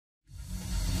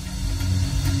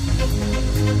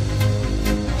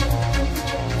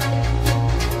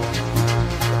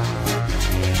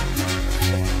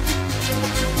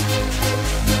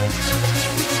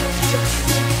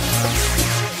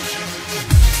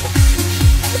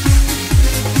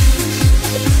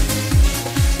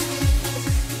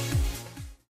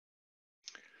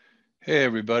Hey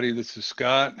everybody, this is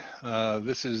Scott.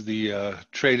 This is the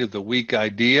trade of the week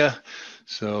idea.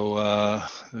 So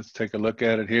let's take a look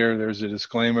at it here. There's a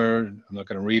disclaimer. I'm not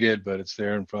going to read it, but it's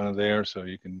there in front of there, so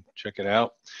you can check it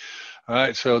out. All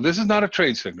right, so this is not a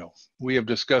trade signal. We have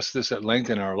discussed this at length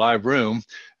in our live room,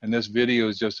 and this video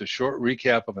is just a short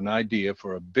recap of an idea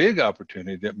for a big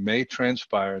opportunity that may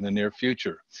transpire in the near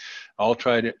future. All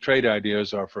trade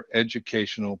ideas are for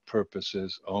educational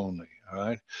purposes only. All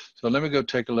right, so let me go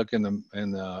take a look in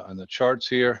the charts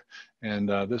here, and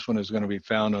this one is going to be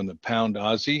found on the pound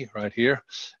Aussie right here.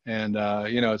 And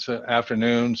you know, it's an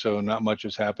afternoon, so not much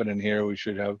is happening here. We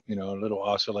should have, you know, a little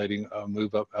oscillating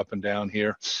move up and down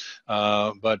here,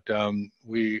 but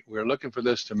we're looking for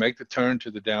this to make the turn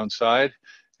to the downside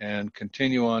and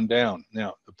continue on down.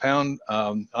 Now, the pound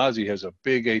Aussie has a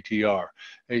big ATR.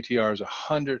 ATR is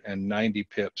 190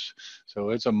 pips. So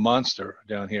it's a monster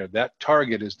down here. That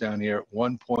target is down here at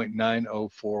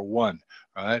 1.9041.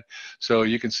 All right. So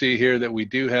you can see here that we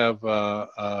do have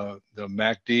the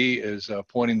MACD is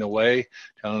pointing the way,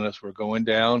 telling us we're going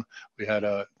down. We had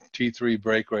a T3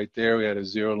 break right there. We had a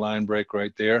zero line break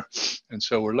right there. And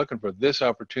so we're looking for this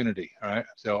opportunity. All right.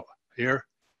 So here,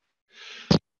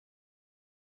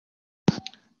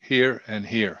 here, and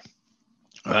here.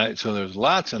 All right, so there's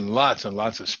lots and lots and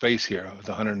lots of space here with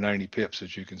 190 pips,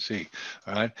 as you can see.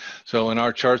 All right, so in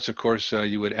our charts, of course,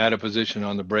 you would add a position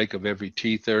on the break of every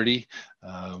T30.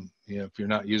 You know, if you're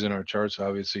not using our charts,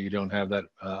 obviously you don't have that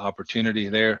opportunity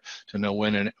there to know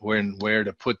when and where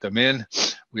to put them in.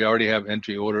 We already have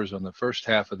entry orders on the first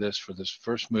half of this for this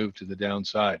first move to the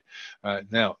downside.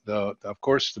 Now, of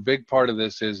course, the big part of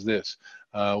this is this.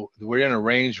 We're in a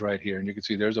range right here, and you can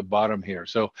see there's a bottom here.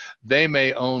 So they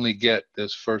may only get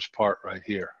this first part right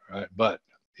here, right? But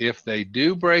if they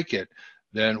do break it,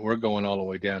 then we're going all the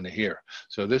way down to here.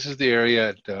 So this is the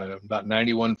area at about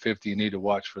 91.50. You need to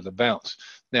watch for the bounce.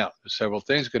 Now, several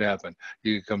things could happen.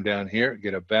 You could come down here,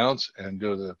 get a bounce, and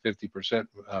do the 50%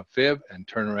 fib, and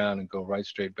turn around and go right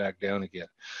straight back down again.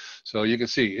 So you can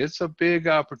see it's a big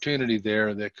opportunity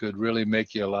there that could really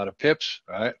make you a lot of pips,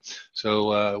 right?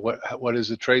 So what is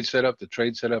the trade setup? The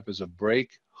trade setup is a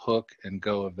break, hook, and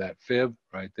go of that fib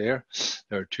right there.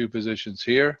 There are two positions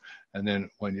here. And then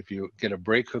if you get a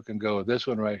break, hook, and go of this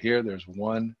one right here, there's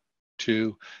 1,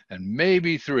 2, and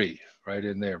maybe 3 right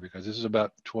in there, because this is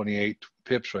about 28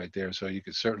 pips right there. So you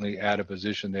could certainly add a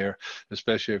position there,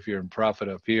 especially if you're in profit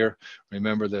up here.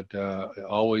 Remember that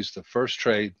always the first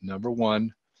trade, number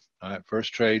one,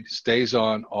 first trade stays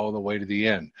on all the way to the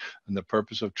end. And the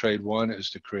purpose of trade one is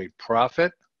to create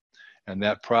profit, and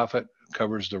that profit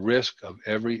covers the risk of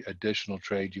every additional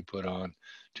trade you put on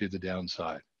to the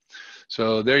downside.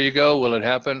 So there you go. Will it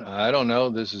happen? I don't know.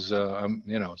 This is,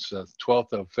 you know, it's the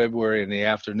 12th of February in the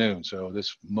afternoon. So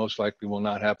this most likely will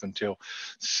not happen until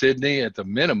Sydney at the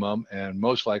minimum, and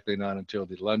most likely not until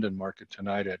the London market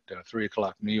tonight at 3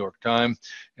 o'clock New York time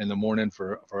in the morning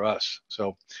for us.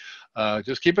 So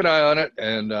just keep an eye on it,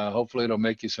 and hopefully it'll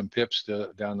make you some pips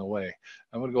down the way.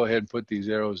 I'm going to go ahead and put these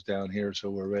arrows down here so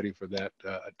we're ready for that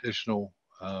additional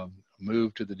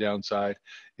move to the downside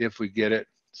if we get it.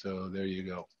 So there you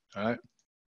go. All right.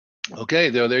 Okay,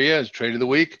 there he is, trade of the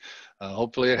week.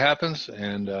 Hopefully it happens,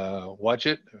 and watch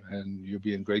it, and you'll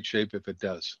be in great shape if it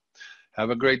does.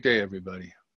 Have a great day,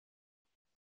 everybody.